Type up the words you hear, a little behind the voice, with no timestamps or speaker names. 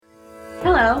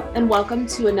Hello, and welcome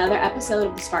to another episode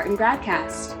of the Spartan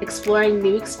Gradcast, exploring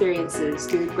new experiences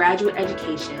through graduate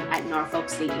education at Norfolk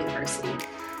State University.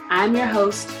 I'm your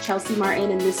host, Chelsea Martin,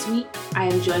 and this week I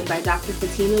am joined by Dr.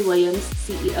 Fatima Williams,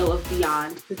 CEO of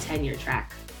Beyond, the Tenure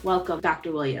Track. Welcome,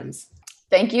 Dr. Williams.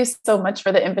 Thank you so much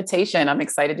for the invitation. I'm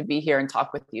excited to be here and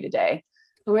talk with you today.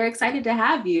 We're excited to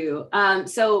have you.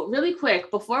 So really quick,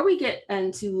 before we get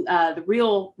into the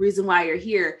real reason why you're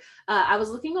here, I was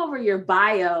looking over your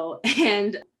bio,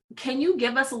 and can you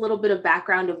give us a little bit of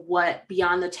background of what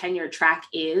Beyond the Tenure Track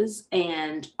is,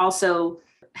 and also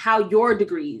how your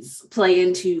degrees play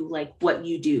into like what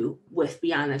you do with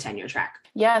Beyond the Tenure Track?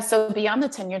 Yeah, so Beyond the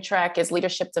Tenure Track is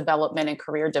leadership development and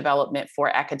career development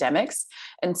for academics.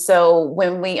 And so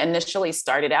when we initially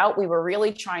started out, we were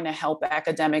really trying to help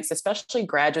academics, especially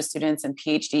graduate students and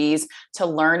PhDs, to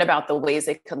learn about the ways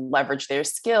they could leverage their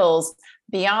skills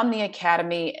beyond the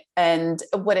academy. And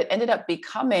what it ended up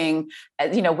becoming,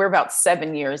 we're about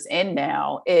 7 years in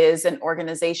now, is an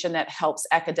organization that helps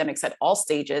academics at all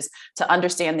stages to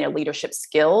understand their leadership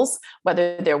skills,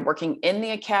 whether they're working in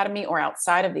the academy or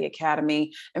outside of the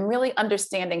academy, and really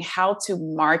understanding how to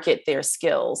market their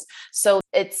skills. So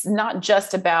it's not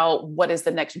just about what is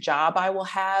the next job I will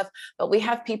have, but we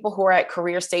have people who are at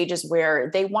career stages where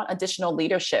they want additional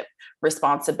leadership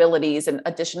responsibilities and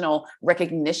additional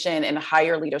recognition in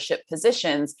higher leadership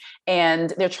positions.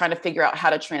 And they're trying to figure out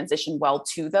how to transition well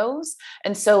to those.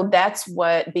 And so that's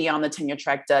what Beyond the Tenure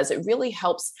Track does. It really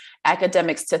helps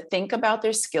academics to think about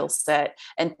their skill set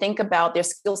and think about their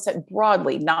skill set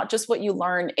broadly, not just what you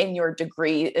learn in your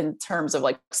degree in terms of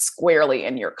like squarely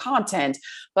in your content,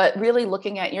 but really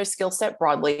looking at your skill set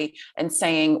broadly and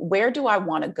saying, where do I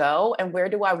want to go? And where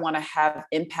do I want to have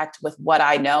impact with what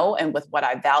I know and with what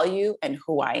I value and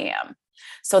who I am?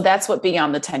 So that's what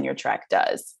Beyond the Tenure Track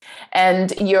does.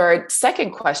 And your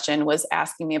second question was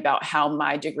asking me about how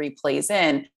my degree plays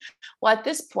in. Well, at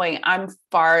this point, I'm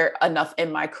far enough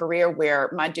in my career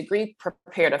where my degree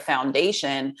prepared a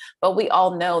foundation, but we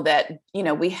all know that,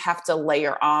 we have to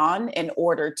layer on in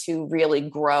order to really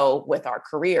grow with our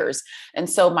careers. And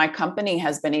so my company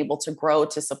has been able to grow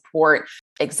to support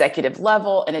executive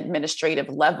level and administrative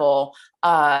level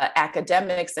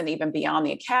academics and even beyond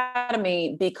the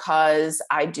academy because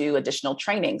I do additional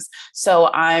trainings. So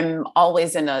I'm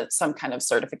always in some kind of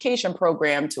certification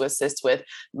program to assist with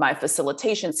my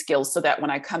facilitation skills so that when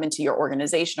I come into your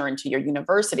organization or into your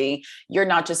university, you're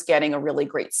not just getting a really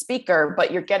great speaker,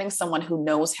 but you're getting someone who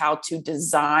knows how to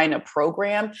design a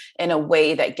program in a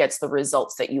way that gets the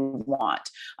results that you want.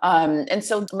 And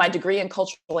so my degree in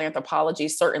cultural anthropology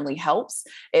certainly helps.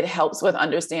 It helps with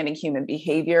understanding human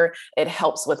behavior. It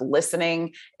helps with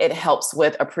listening. It helps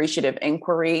with appreciative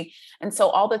inquiry. And so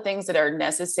all the things that are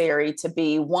necessary to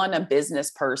be, one, a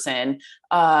business person,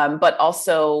 but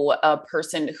also a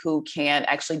person who can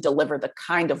actually deliver the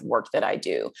kind of work that I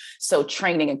do. So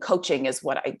training and coaching is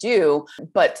what I do,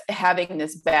 but having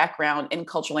this background in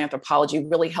cultural anthropology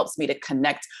really helps me to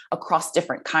connect across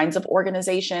different kinds of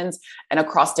organizations and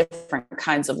across different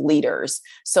kinds of leaders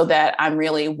so that I'm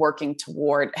really working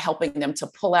toward helping them to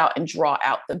pull out and draw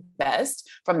out the best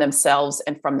from themselves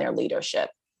and from their leadership.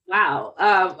 Wow.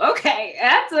 Okay.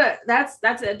 That's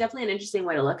definitely an interesting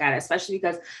way to look at it, especially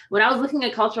because when I was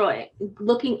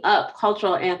looking up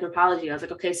cultural anthropology, I was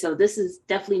like, okay, so this is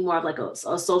definitely more of like a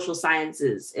social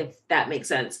sciences, if that makes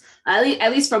sense.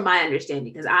 At least from my understanding,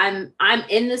 because I'm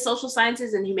in the social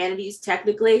sciences and humanities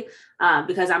technically,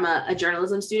 because I'm a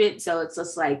journalism student. So it's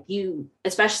just like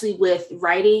especially with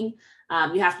writing,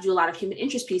 you have to do a lot of human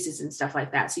interest pieces and stuff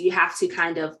like that. So you have to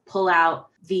kind of pull out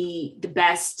the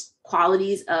best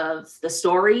qualities of the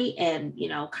story and,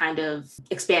 kind of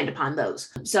expand upon those.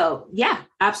 So yeah,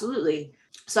 absolutely.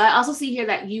 So I also see here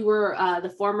that you were the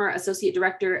former Associate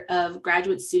Director of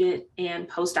Graduate Student and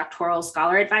Postdoctoral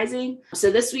Scholar Advising.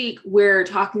 So this week we're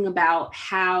talking about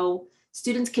how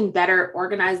students can better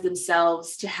organize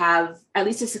themselves to have at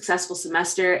least a successful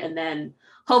semester, and then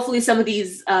hopefully some of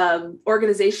these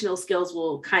organizational skills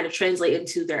will kind of translate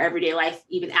into their everyday life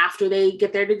even after they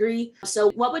get their degree. So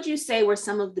what would you say were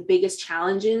some of the biggest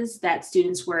challenges that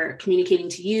students were communicating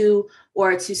to you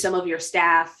or to some of your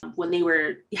staff when they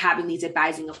were having these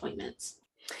advising appointments?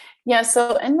 Yeah,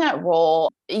 so in that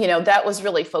role, that was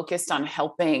really focused on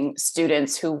helping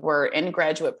students who were in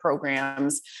graduate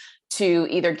programs to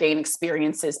either gain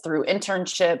experiences through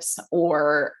internships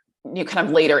or kind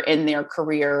of later in their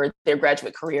career, their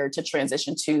graduate career, to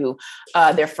transition to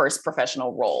their first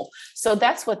professional role. So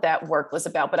that's what that work was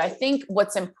about. But I think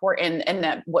what's important, and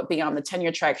that what Beyond the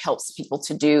Tenure Track helps people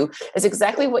to do, is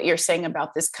exactly what you're saying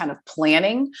about this kind of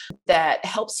planning that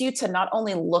helps you to not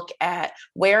only look at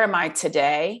where am I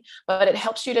today, but it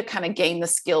helps you to kind of gain the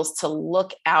skills to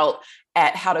look out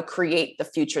at how to create the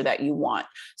future that you want.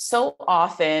 So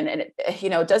often, and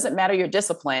it doesn't matter your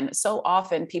discipline, so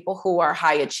often people who are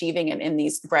high achieving and in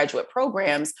these graduate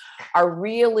programs are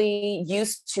really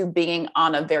used to being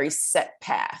on a very set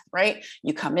path, right?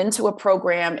 You come into a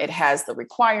program, it has the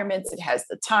requirements, it has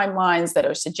the timelines that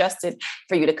are suggested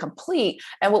for you to complete.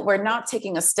 And what we're not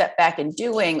taking a step back and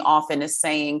doing often is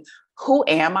saying, who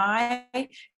am I?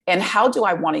 And how do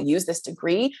I want to use this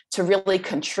degree to really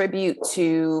contribute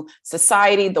to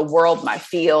society, the world, my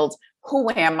field?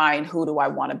 Who am I and who do I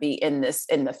want to be in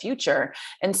the future?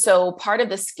 And so part of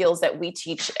the skills that we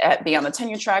teach at Beyond the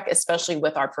Tenure Track, especially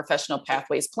with our professional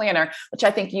pathways planner, which I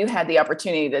think you had the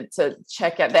opportunity to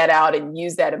check that out and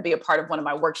use that and be a part of one of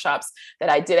my workshops that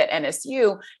I did at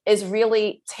NSU, is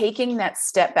really taking that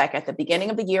step back at the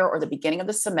beginning of the year or the beginning of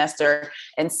the semester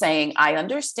and saying, I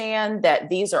understand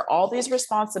that these are all these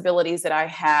responsibilities that I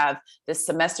have this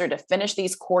semester to finish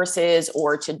these courses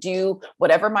or to do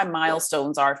whatever my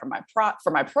milestones are for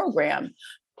my program.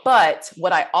 But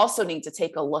what I also need to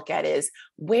take a look at is,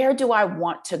 where do I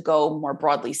want to go more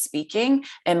broadly speaking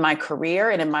in my career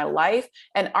and in my life?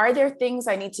 And are there things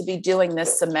I need to be doing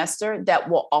this semester that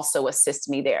will also assist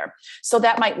me there? So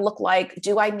that might look like,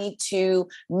 do I need to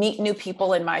meet new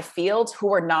people in my field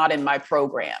who are not in my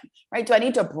program, right? Do I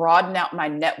need to broaden out my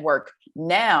network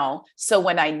now, so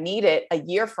when I need it a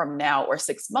year from now or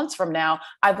 6 months from now,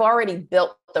 I've already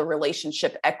built the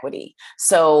relationship equity?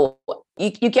 So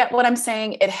you get what I'm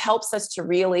saying? It helps us to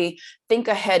really think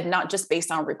ahead, not just based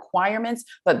on requirements,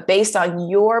 but based on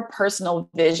your personal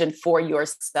vision for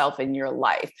yourself and your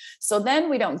life. So then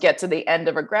we don't get to the end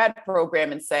of a grad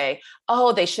program and say,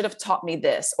 oh, they should have taught me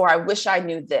this, or I wish I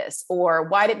knew this, or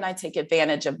why didn't I take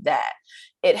advantage of that?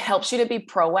 It helps you to be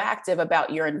proactive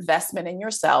about your investment in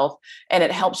yourself. And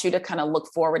it helps you to kind of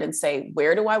look forward and say,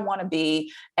 where do I want to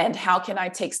be? And how can I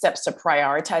take steps to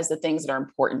prioritize the things that are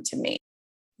important to me?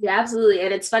 Yeah, absolutely.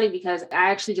 And it's funny because I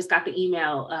actually just got the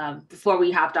email before we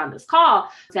hopped on this call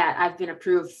that I've been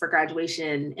approved for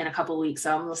graduation in a couple of weeks.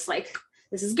 So I'm just like,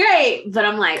 this is great. But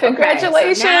I'm like,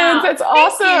 congratulations. Okay, so now, that's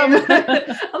awesome.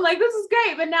 I'm like, this is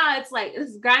great. But now it's like, this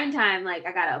is grind time. Like,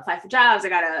 I got to apply for jobs. I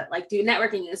got to like do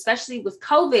networking, especially with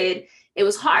COVID. It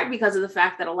was hard because of the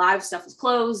fact that a lot of stuff was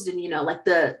closed, and, like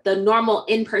the normal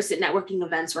in-person networking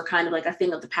events were kind of like a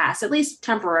thing of the past, at least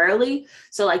temporarily.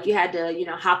 So like you had to,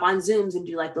 hop on Zooms and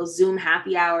do like those Zoom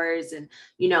happy hours and,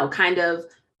 kind of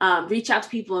reach out to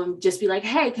people and just be like,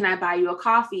 hey, can I buy you a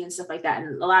coffee and stuff like that?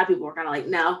 And a lot of people were kind of like,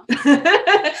 no,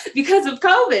 because of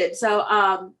COVID.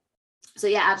 So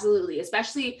yeah, absolutely.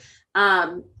 Especially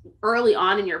early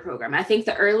on in your program. I think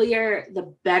the earlier,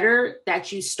 the better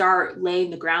that you start laying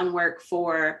the groundwork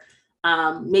for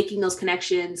making those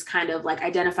connections, kind of like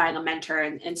identifying a mentor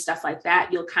and stuff like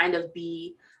that. You'll kind of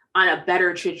be on a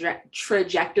better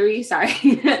trajectory,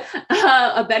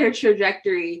 a better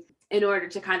trajectory in order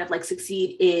to kind of like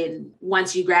succeed in,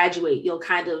 once you graduate, you'll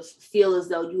kind of feel as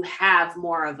though you have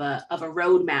more of a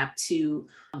roadmap to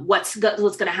what's going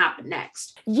to happen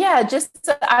next. Yeah,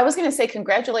 I was going to say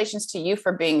congratulations to you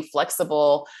for being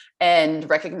flexible and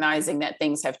recognizing that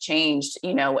things have changed,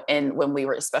 and when we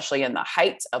were especially in the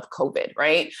height of COVID,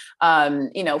 right?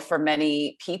 For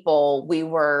many people, we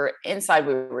were inside,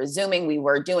 we were Zooming, we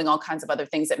were doing all kinds of other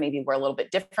things that maybe were a little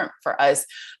bit different for us.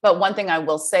 But one thing I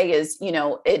will say is,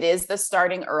 it is the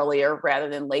starting earlier rather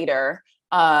than later.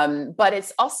 But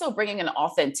it's also bringing an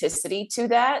authenticity to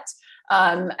that.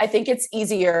 I think it's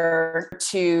easier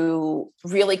to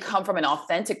really come from an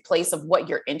authentic place of what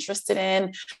you're interested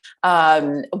in,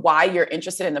 why you're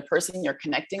interested in the person you're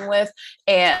connecting with.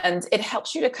 And it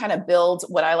helps you to kind of build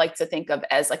what I like to think of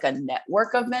as like a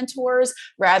network of mentors,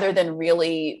 rather than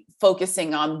really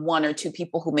focusing on one or two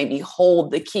people who maybe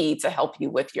hold the key to help you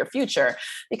with your future.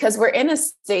 Because we're in a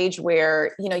stage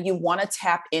where, you want to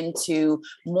tap into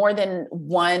more than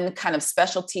one kind of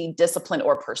specialty, discipline,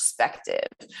 or perspective,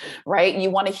 right? right?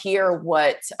 You want to hear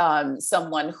what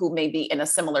someone who may be in a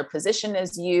similar position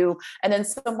as you, and then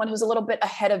someone who's a little bit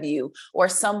ahead of you, or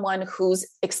someone whose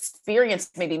experience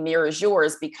maybe mirrors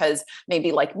yours, because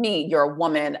maybe like me, you're a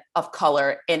woman of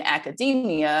color in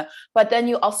academia, but then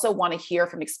you also want to hear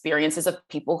from experiences of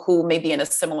people who may be in a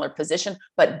similar position,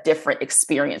 but different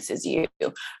experiences you,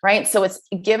 right? So it's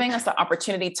giving us the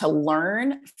opportunity to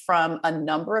learn from a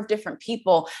number of different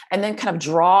people and then kind of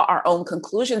draw our own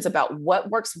conclusions about what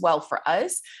works well for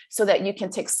us, so that you can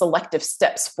take selective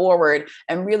steps forward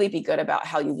and really be good about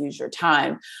how you use your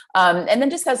time. And then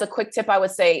just as a quick tip, I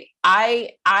would say,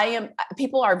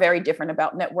 people are very different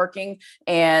about networking.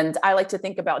 And I like to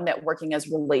think about networking as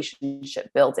relationship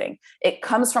building. It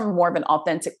comes from more of an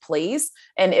authentic place.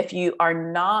 And if you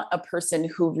are not a person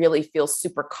who really feels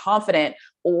super confident,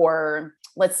 or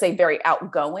let's say very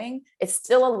outgoing, it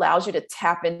still allows you to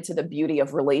tap into the beauty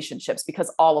of relationships,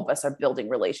 because all of us are building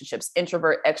relationships,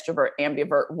 introvert, extrovert,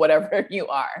 ambivert, whatever you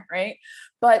are, right?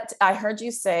 But I heard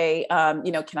you say,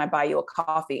 can I buy you a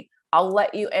coffee? I'll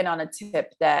let you in on a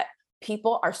tip that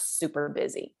people are super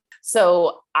busy.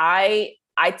 So I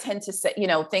tend to say,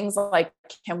 things like,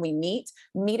 can we meet?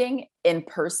 Meeting in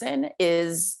person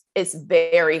is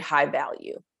very high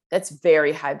value. That's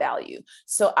very high value.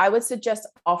 So I would suggest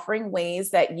offering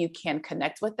ways that you can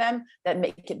connect with them that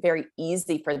make it very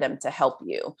easy for them to help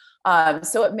you.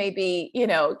 So it may be,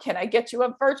 can I get you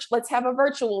let's have a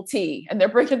virtual tea, and they're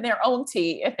bringing their own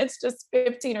tea, and it's just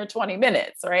 15 or 20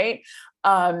 minutes, right?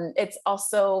 It's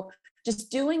also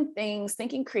just doing things,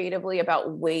 thinking creatively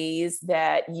about ways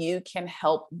that you can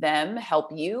help them help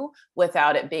you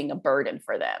without it being a burden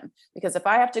for them. Because if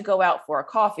I have to go out for a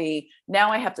coffee,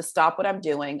 now I have to stop what I'm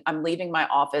doing. I'm leaving my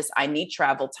office. I need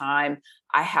travel time.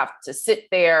 I have to sit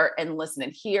there and listen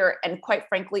and hear. And quite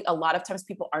frankly, a lot of times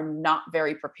people are not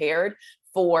very prepared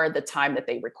for the time that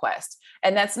they request.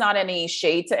 And that's not any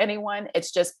shade to anyone.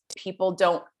 It's just people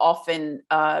don't often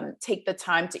take the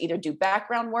time to either do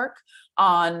background work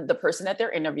on the person that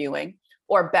they're interviewing,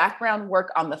 or background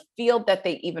work on the field that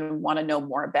they even want to know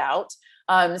more about.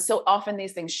 So often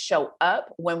these things show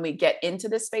up when we get into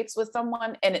this space with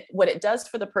someone. And what it does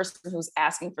for the person who's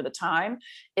asking for the time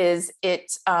is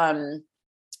it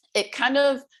kind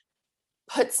of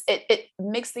it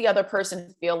makes the other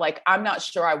person feel like, I'm not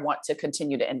sure I want to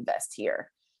continue to invest here.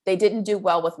 They didn't do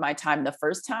well with my time the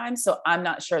first time, so I'm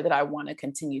not sure that I want to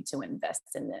continue to invest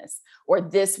in this, or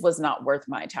this was not worth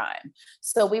my time.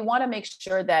 So we want to make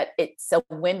sure that it's a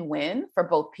win-win for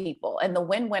both people. And the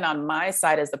win-win on my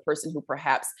side, as the person who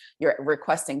perhaps you're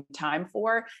requesting time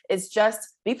for, is just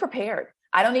be prepared.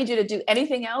 I don't need you to do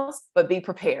anything else, but be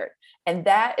prepared. And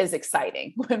that is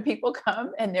exciting when people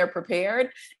come and they're prepared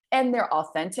and they're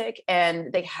authentic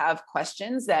and they have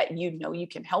questions that you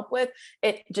can help with.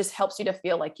 It just helps you to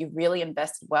feel like you really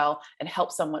invested well and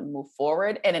help someone move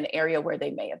forward in an area where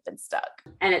they may have been stuck.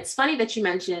 And it's funny that you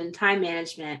mentioned time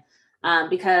management,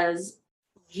 because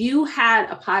you had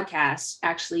a podcast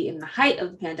actually in the height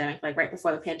of the pandemic, like right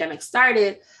before the pandemic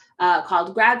started,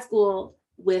 called Grad School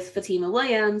with Fatima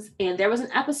Williams. And there was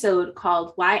an episode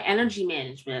called Why Energy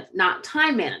Management, Not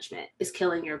Time Management, is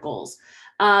Killing Your Goals.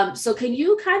 So can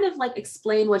you kind of like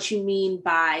explain what you mean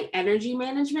by energy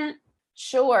management?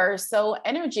 Sure. So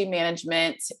energy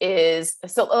management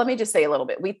so let me just say a little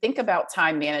bit. We think about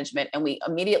time management and we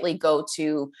immediately go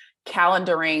to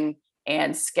calendaring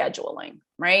and scheduling,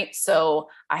 right? So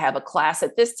I have a class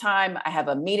at this time. I have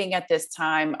a meeting at this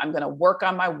time. I'm going to work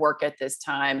on my work at this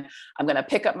time. I'm going to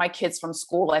pick up my kids from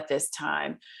school at this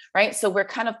time, right? So we're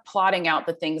kind of plotting out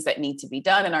the things that need to be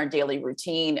done in our daily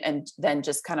routine and then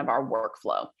just kind of our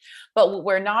workflow. But what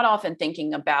we're not often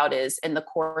thinking about is in the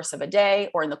course of a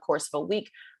day or in the course of a week,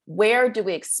 where do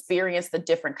we experience the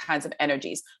different kinds of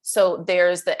energies? So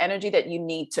there's the energy that you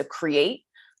need to create,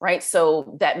 right?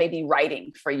 So that may be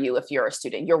writing for you if you're a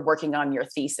student, you're working on your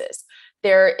thesis.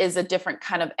 There is a different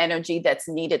kind of energy that's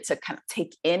needed to kind of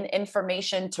take in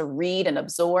information, to read and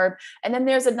absorb. And then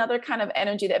there's another kind of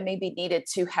energy that may be needed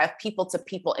to have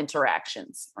people-to-people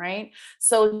interactions, right?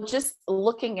 So just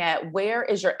looking at where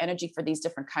is your energy for these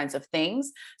different kinds of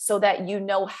things so that you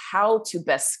know how to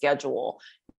best schedule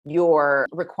your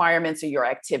requirements or your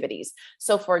activities.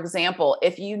 So for example,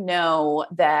 if you know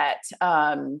that,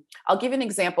 I'll give you an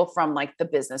example from like the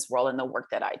business world and the work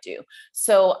that I do.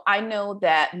 So I know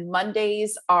that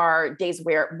Mondays are days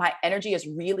where my energy is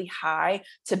really high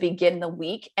to begin the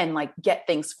week and like get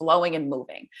things flowing and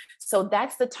moving. So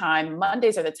that's the time,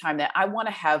 Mondays are the time that I want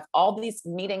to have all these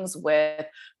meetings with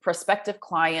prospective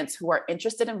clients who are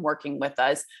interested in working with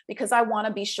us, because I want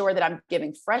to be sure that I'm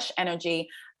giving fresh energy.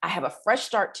 I have a fresh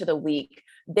start to the week.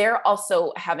 They're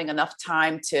also having enough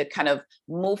time to kind of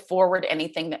move forward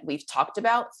anything that we've talked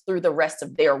about through the rest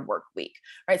of their work week,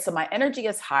 right? So my energy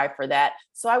is high for that.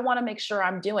 So I want to make sure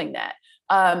I'm doing that.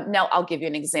 Now, I'll give you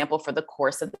an example for the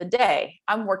course of the day.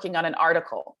 I'm working on an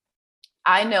article.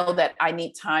 I know that I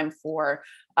need time for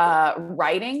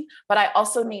writing, but I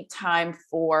also need time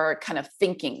for kind of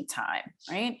thinking time,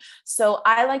 right? So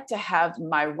I like to have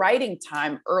my writing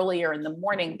time earlier in the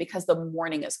morning because the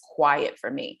morning is quiet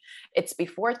for me. It's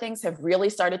before things have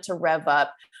really started to rev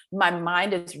up. My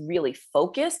mind is really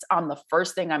focused on the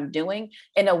first thing I'm doing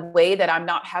in a way that I'm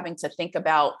not having to think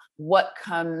about what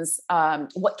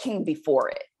came before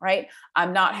it, right?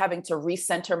 I'm not having to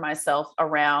recenter myself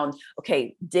around,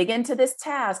 okay, dig into this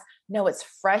task. No, it's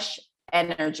fresh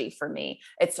energy for me.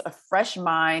 It's a fresh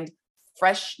mind,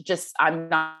 fresh, just I'm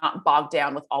not bogged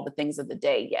down with all the things of the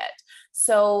day yet.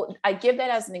 So I give that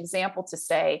as an example to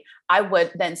say I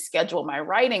would then schedule my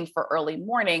writing for early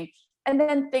morning and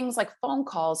then things like phone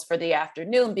calls for the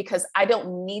afternoon, because I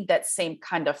don't need that same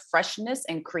kind of freshness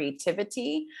and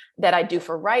creativity that I do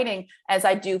for writing as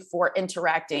I do for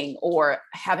interacting or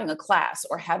having a class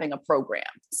or having a program.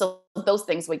 So those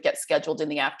things would get scheduled in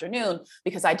the afternoon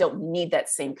because I don't need that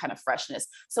same kind of freshness.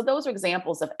 So those are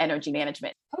examples of energy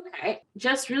management. Okay,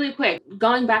 just really quick,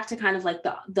 going back to kind of like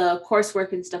the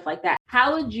coursework and stuff like that,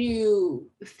 how would you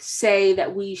say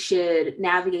that we should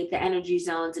navigate the energy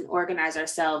zones and organize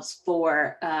ourselves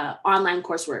for online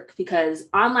coursework? Because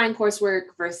online coursework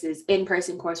versus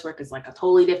in-person coursework is like a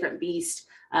totally different beast.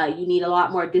 You need a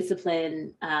lot more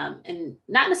discipline and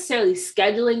not necessarily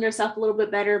scheduling yourself a little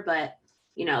bit better, but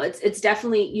it's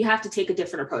definitely, you have to take a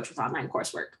different approach with online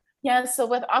coursework. Yeah. So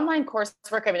with online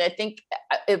coursework, I mean, I think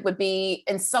it would be,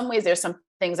 in some ways, there's some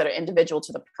things that are individual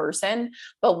to the person.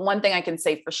 But one thing I can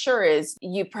say for sure is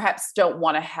you perhaps don't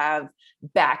want to have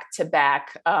back to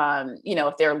back,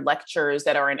 if there are lectures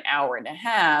that are an hour and a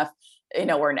half,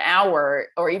 or an hour,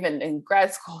 or even in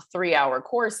grad school, 3-hour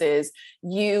courses,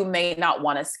 you may not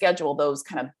want to schedule those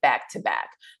kind of back to back.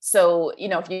 So,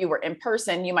 if you were in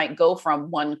person, you might go from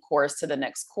one course to the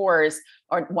next course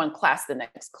or one class to the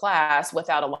next class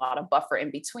without a lot of buffer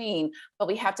in between. But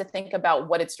we have to think about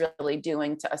what it's really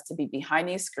doing to us to be behind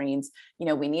these screens.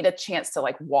 We need a chance to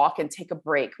like walk and take a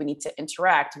break. We need to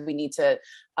interact. We need to,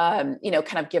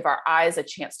 kind of give our eyes a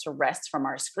chance to rest from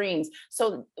our screens.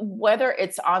 So whether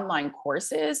it's online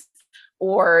courses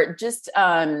or just,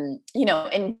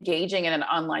 engaging in an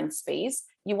online space,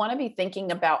 you want to be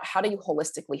thinking about how do you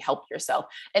holistically help yourself.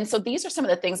 And so these are some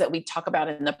of the things that we talk about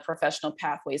in the Professional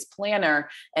Pathways Planner,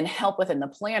 and help within the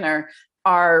planner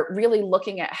are really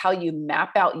looking at how you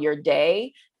map out your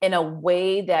day in a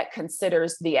way that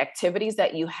considers the activities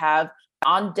that you have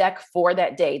on deck for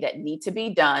that day that need to be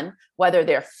done, whether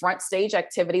they're front stage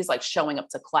activities like showing up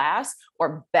to class,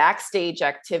 or backstage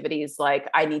activities like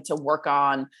I need to work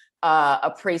on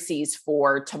a précis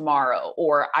for tomorrow,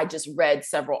 or I just read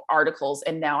several articles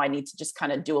and now I need to just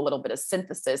kind of do a little bit of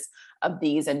synthesis of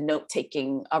these and note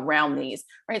taking around these,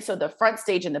 right? So the front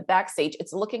stage and the backstage,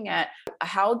 it's looking at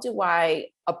how do I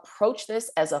approach this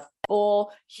as a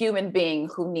full human being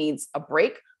who needs a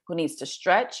break, who needs to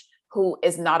stretch, who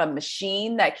is not a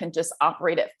machine that can just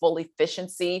operate at full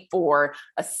efficiency for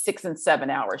a 6 and 7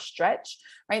 hour stretch,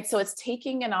 right? So it's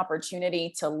taking an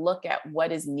opportunity to look at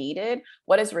what is needed,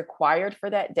 what is required for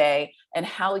that day, and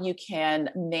how you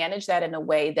can manage that in a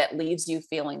way that leaves you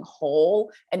feeling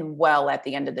whole and well at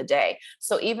the end of the day.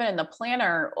 So even in the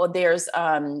planner, there's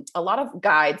a lot of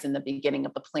guides in the beginning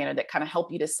of the planner that kind of help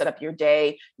you to set up your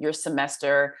day, your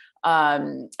semester,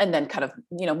 and then kind of,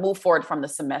 move forward from the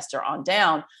semester on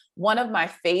down. One of my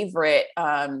favorite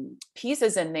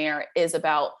pieces in there is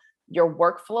about your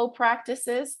workflow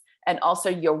practices and also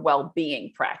your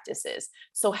well-being practices.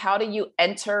 So how do you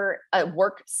enter a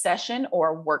work session or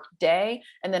a work day?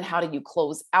 And then how do you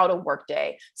close out a work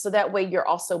day? So that way you're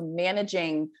also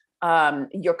managing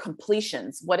your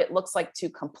completions, what it looks like to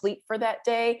complete for that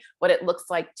day, what it looks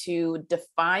like to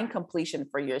define completion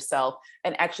for yourself,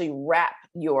 and actually wrap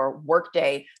your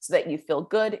workday so that you feel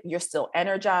good, you're still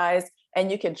energized,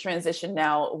 and you can transition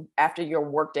now after your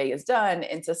workday is done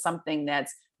into something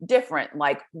that's different,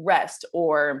 like rest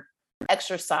or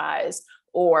exercise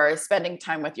or spending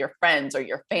time with your friends or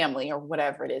your family or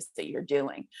whatever it is that you're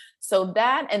doing. So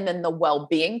that, and then the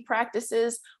well-being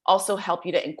practices also help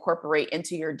you to incorporate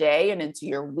into your day and into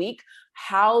your week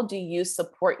How do you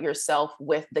support yourself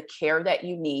with the care that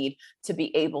you need to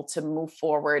be able to move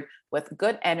forward with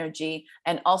good energy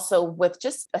and also with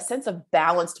just a sense of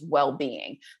balanced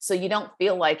well-being? So you don't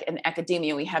feel like in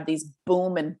academia, we have these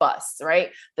boom and busts,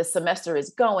 right? The semester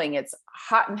is going, it's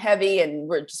hot and heavy, and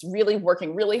we're just really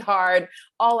working really hard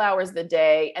all hours of the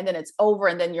day. And then it's over,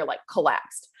 and then you're like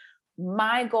collapsed.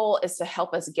 My goal is to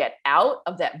help us get out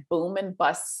of that boom and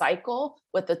bust cycle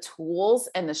with the tools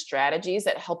and the strategies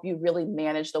that help you really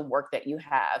manage the work that you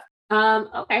have.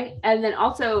 Okay. And then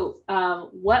also,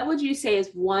 what would you say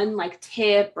is one like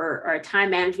tip or a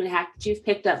time management hack that you've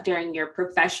picked up during your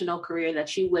professional career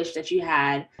that you wish that you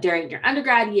had during your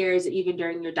undergrad years, even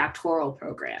during your doctoral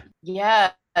program?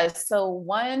 Yeah. So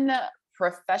one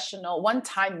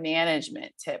time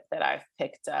management tip that I've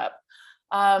picked up.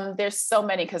 There's so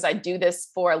many because I do this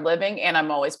for a living and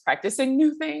I'm always practicing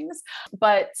new things.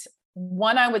 But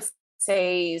one I would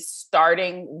say,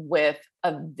 starting with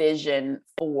a vision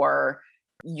for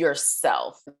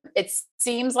yourself. It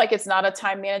seems like it's not a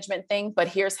time management thing, but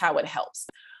here's how it helps.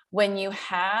 When you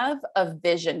have a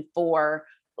vision for,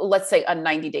 let's say, a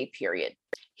 90-day period,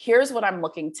 here's what I'm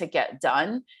looking to get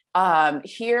done.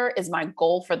 Here is my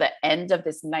goal for the end of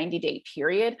this 90-day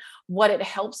period. What it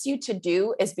helps you to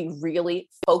do is be really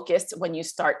focused when you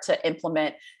start to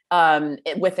implement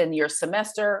within your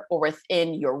semester or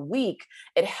within your week.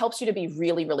 It helps you to be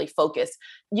really, really focused.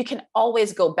 You can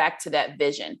always go back to that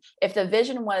vision. If the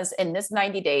vision was, in this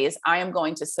 90 days, I am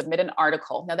going to submit an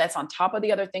article. Now that's on top of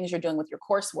the other things you're doing with your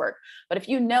coursework. But if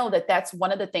you know that that's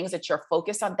one of the things that you're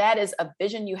focused on, that is a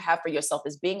vision you have for yourself,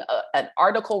 as being an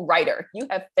article writer. You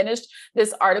have finished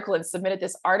this article and submitted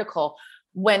this article.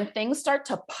 When things start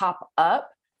to pop up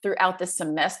throughout the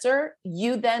semester,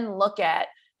 you then look at,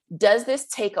 does this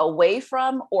take away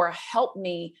from or help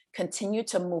me continue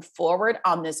to move forward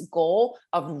on this goal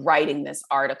of writing this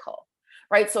article?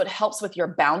 Right? So it helps with your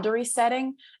boundary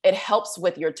setting. It helps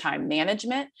with your time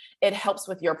management. It helps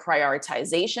with your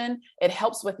prioritization. It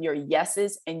helps with your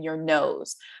yeses and your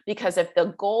nos. Because if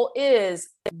the goal is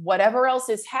whatever else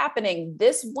is happening,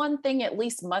 this one thing at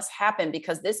least must happen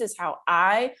because this is how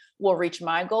I will reach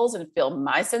my goals and feel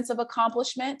my sense of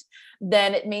accomplishment,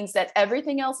 then it means that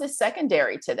everything else is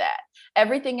secondary to that.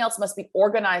 Everything else must be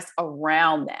organized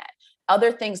around that.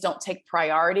 Other things don't take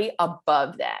priority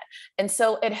above that. And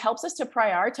so it helps us to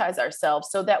prioritize ourselves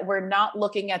so that we're not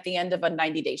looking at the end of a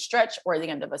 90-day stretch or the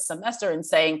end of a semester and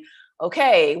saying,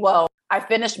 okay, well, I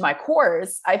finished my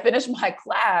course, I finished my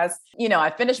class, I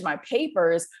finished my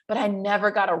papers, but I never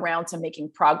got around to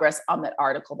making progress on that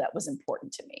article that was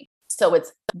important to me. So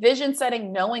it's vision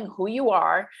setting, knowing who you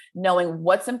are, knowing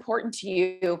what's important to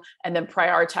you, and then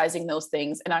prioritizing those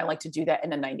things. And I like to do that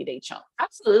in a 90-day chunk.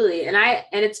 Absolutely. And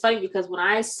it's funny because when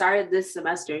I started this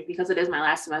semester, because it is my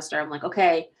last semester, I'm like,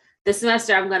 okay, this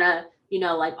semester I'm going to,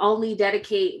 like only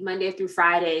dedicate Monday through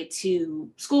Friday to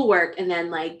schoolwork. And then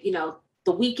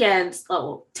the weekends,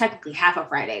 technically half of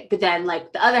Friday, but then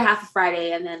like the other half of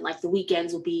Friday, and then like the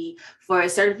weekends will be for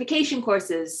certification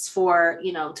courses for,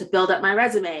 to build up my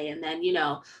resume. And then,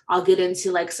 I'll get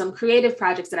into like some creative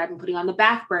projects that I've been putting on the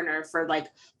back burner for like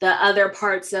the other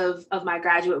parts of my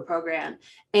graduate program.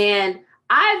 And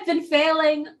I've been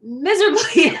failing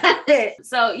miserably at it.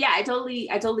 So yeah, I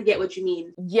totally get what you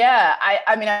mean. Yeah.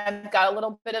 I mean, I've got a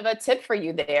little bit of a tip for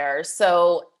you there.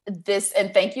 So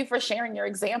and thank you for sharing your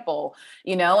example,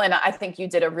 and I think you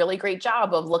did a really great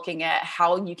job of looking at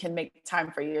how you can make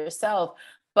time for yourself.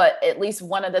 But at least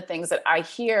one of the things that I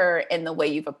hear in the way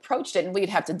you've approached it, and we'd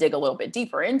have to dig a little bit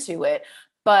deeper into it,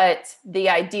 but the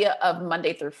idea of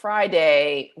Monday through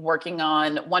Friday working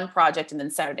on one project and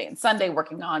then Saturday and Sunday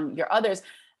working on your others,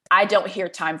 I don't hear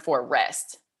time for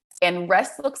rest. And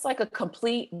rest looks like a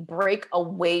complete break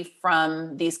away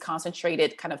from these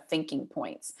concentrated kind of thinking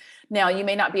points. Now, you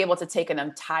may not be able to take an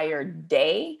entire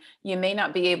day. You may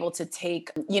not be able to take,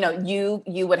 you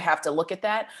would have to look at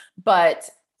that. But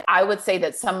I would say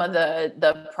that some of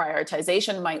the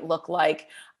prioritization might look like,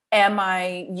 am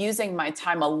I using my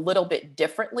time a little bit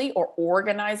differently or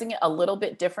organizing it a little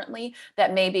bit differently?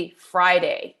 That maybe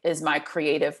Friday is my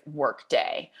creative work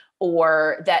day,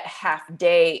 or that half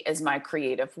day is my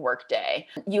creative work day.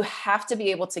 You have to be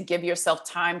able to give yourself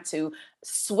time to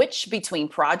switch between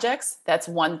projects. That's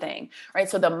one thing, right?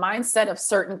 So the mindset of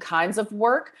certain kinds of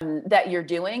work that you're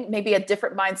doing may be a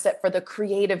different mindset for the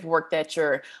creative work that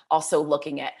you're also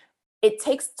looking at. It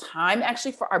takes time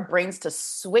actually for our brains to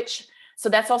switch So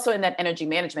that's also in that energy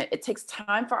management. It takes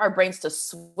time for our brains to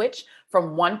switch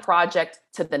from one project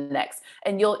to the next.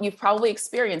 And you've probably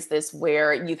experienced this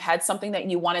where you've had something that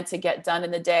you wanted to get done in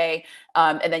the day.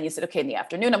 And then you said, okay, in the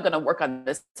afternoon, I'm going to work on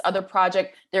this other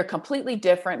project. They're completely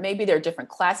different. Maybe they're different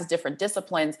classes, different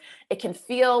disciplines. It can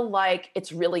feel like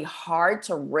it's really hard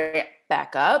to ramp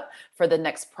back up for the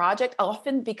next project,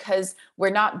 often because we're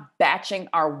not batching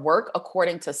our work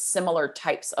according to similar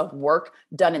types of work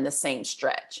done in the same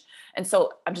stretch. And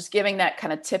so I'm just giving that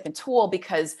kind of tip and tool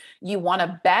because you want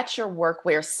to batch your work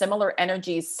where similar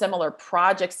energies, similar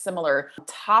projects, similar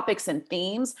topics and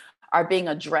themes are being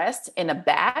addressed in a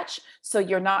batch. So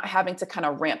you're not having to kind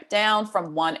of ramp down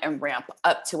from one and ramp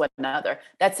up to another.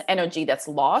 That's energy that's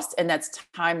lost. And that's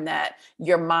time that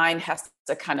your mind has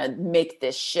to kind of make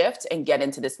this shift and get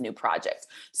into this new project.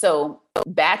 So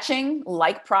batching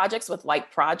like projects with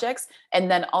like projects,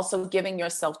 and then also giving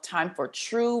yourself time for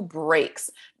true breaks.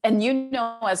 And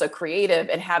as a creative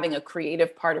and having a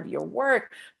creative part of your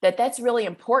work, that's really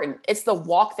important. It's the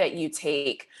walk that you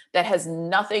take that has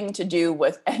nothing to do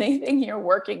with anything you're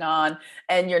working on.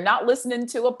 And you're not listening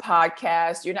to a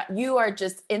podcast. You are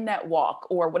just in that walk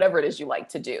or whatever it is you like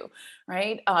to do.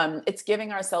 Right. It's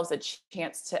giving ourselves a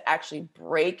chance to actually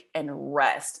break and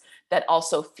rest that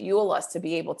also fuel us to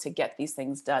be able to get these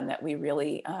things done that we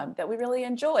really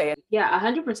enjoy. Yeah,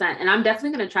 100%. And I'm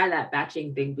definitely going to try that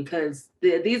batching thing because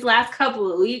these last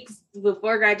couple of weeks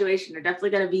before graduation are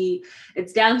definitely going to be,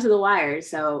 it's down to the wire.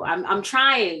 So I'm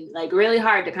trying like really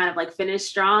hard to kind of like finish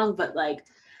strong, but like,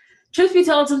 truth be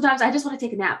told, sometimes I just want to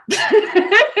take a nap.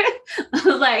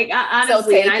 Like,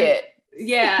 honestly. So take it.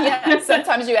 Yeah.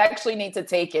 Sometimes you actually need to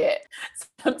take it.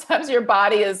 Sometimes your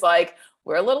body is like,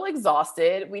 we're a little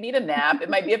exhausted. We need a nap. It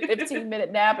might be a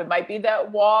 15-minute nap. It might be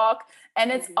that walk.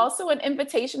 And it's also an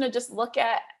invitation to just look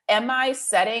at, am I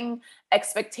setting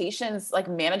expectations, like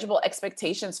manageable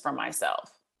expectations for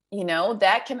myself?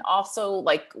 That can also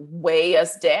like weigh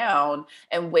us down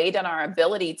and weigh down our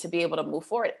ability to be able to move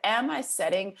forward. Am I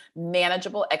setting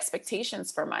manageable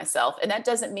expectations for myself? And that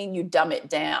doesn't mean you dumb it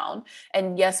down.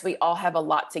 And yes, we all have a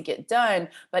lot to get done,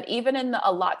 but even in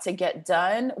a lot to get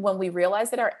done, when we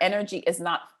realize that our energy is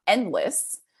not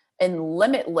endless and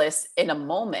limitless in a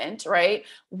moment, right?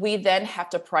 We then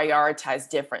have to prioritize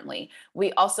differently.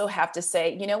 We also have to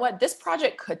say, you know what, this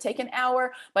project could take an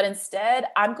hour, but instead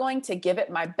I'm going to give it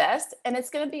my best. And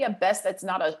it's going to be a best that's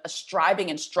not a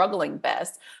striving and struggling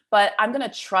best, but I'm going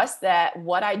to trust that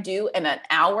what I do in an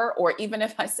hour, or even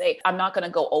if I say I'm not going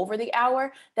to go over the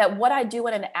hour, that what I do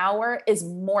in an hour is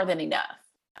more than enough.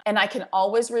 And I can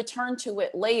always return to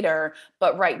it later.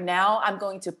 But right now, I'm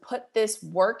going to put this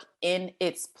work in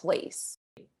its place.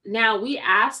 Now, we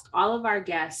ask all of our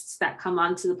guests that come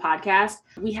onto the podcast,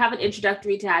 we have an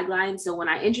introductory tagline. So when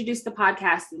I introduced the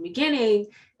podcast in the beginning,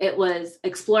 it was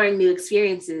exploring new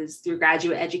experiences through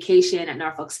graduate education at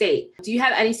Norfolk State. Do you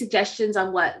have any suggestions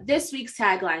on what this week's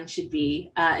tagline should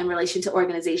be in relation to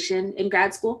organization in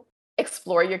grad school?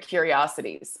 Explore your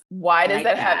curiosities. Why does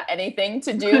that have anything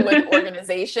to do with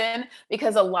organization?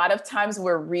 Because a lot of times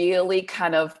we're really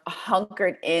kind of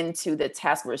hunkered into the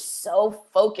task. We're so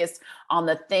focused on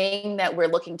the thing that we're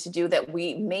looking to do that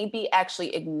we may be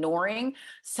actually ignoring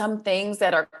some things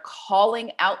that are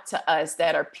calling out to us,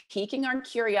 that are piquing our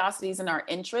curiosities and our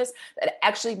interests, that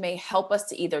actually may help us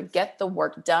to either get the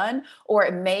work done, or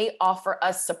it may offer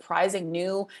us surprising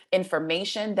new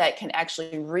information that can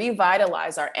actually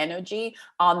revitalize our energy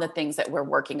on the things that we're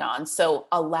working on. So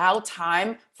allow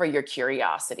time for your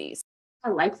curiosities. I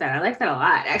like that. I like that a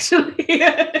lot, actually.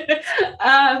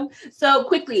 So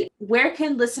quickly, where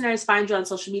can listeners find you on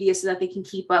social media so that they can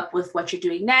keep up with what you're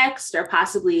doing next, or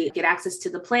possibly get access to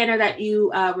the planner that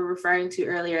you were referring to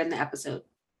earlier in the episode?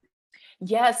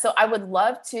 Yeah, so I would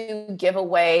love to give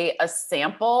away a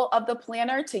sample of the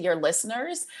planner to your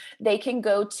listeners. They can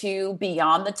go to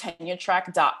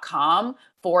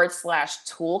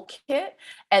beyondthetenuretrack.com/toolkit.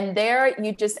 And there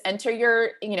you just enter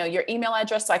your email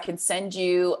address, so I can send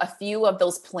you a few of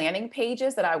those planning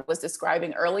pages that I was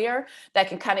describing earlier that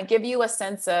can kind of give you a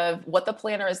sense of what the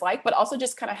planner is like, but also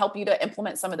just kind of help you to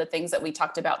implement some of the things that we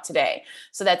talked about today.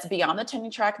 So that's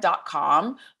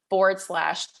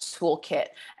beyondthetenuretrack.com/toolkit.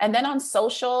 And then on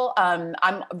social,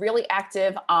 I'm really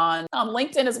active on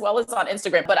LinkedIn as well as on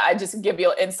Instagram, but I just give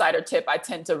you an insider tip. I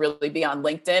tend to really be on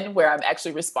LinkedIn, where I'm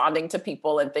actually responding to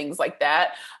people and things like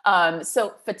that.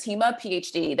 So Fatimah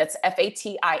PhD, that's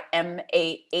FATIMAH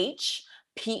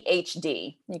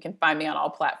PhD. You can find me on all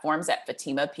platforms at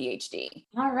Fatimah PhD.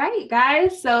 All right,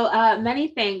 guys. So many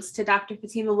thanks to Dr.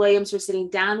 Fatimah Williams for sitting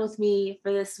down with me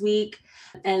for this week.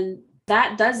 And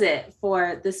that does it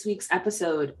for this week's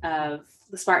episode of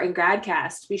the Spartan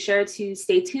Gradcast. Be sure to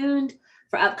stay tuned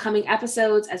for upcoming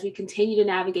episodes as we continue to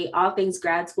navigate all things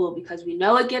grad school, because we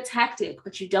know it gets hectic,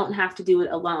 but you don't have to do it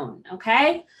alone,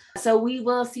 okay? So we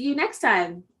will see you next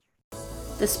time.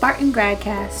 The Spartan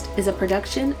Gradcast is a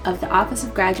production of the Office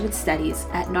of Graduate Studies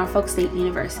at Norfolk State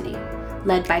University,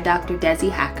 led by Dr.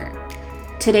 Desi Hacker.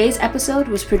 Today's episode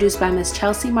was produced by Ms.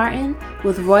 Chelsea Martin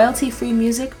with royalty-free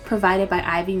music provided by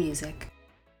Ivy Music.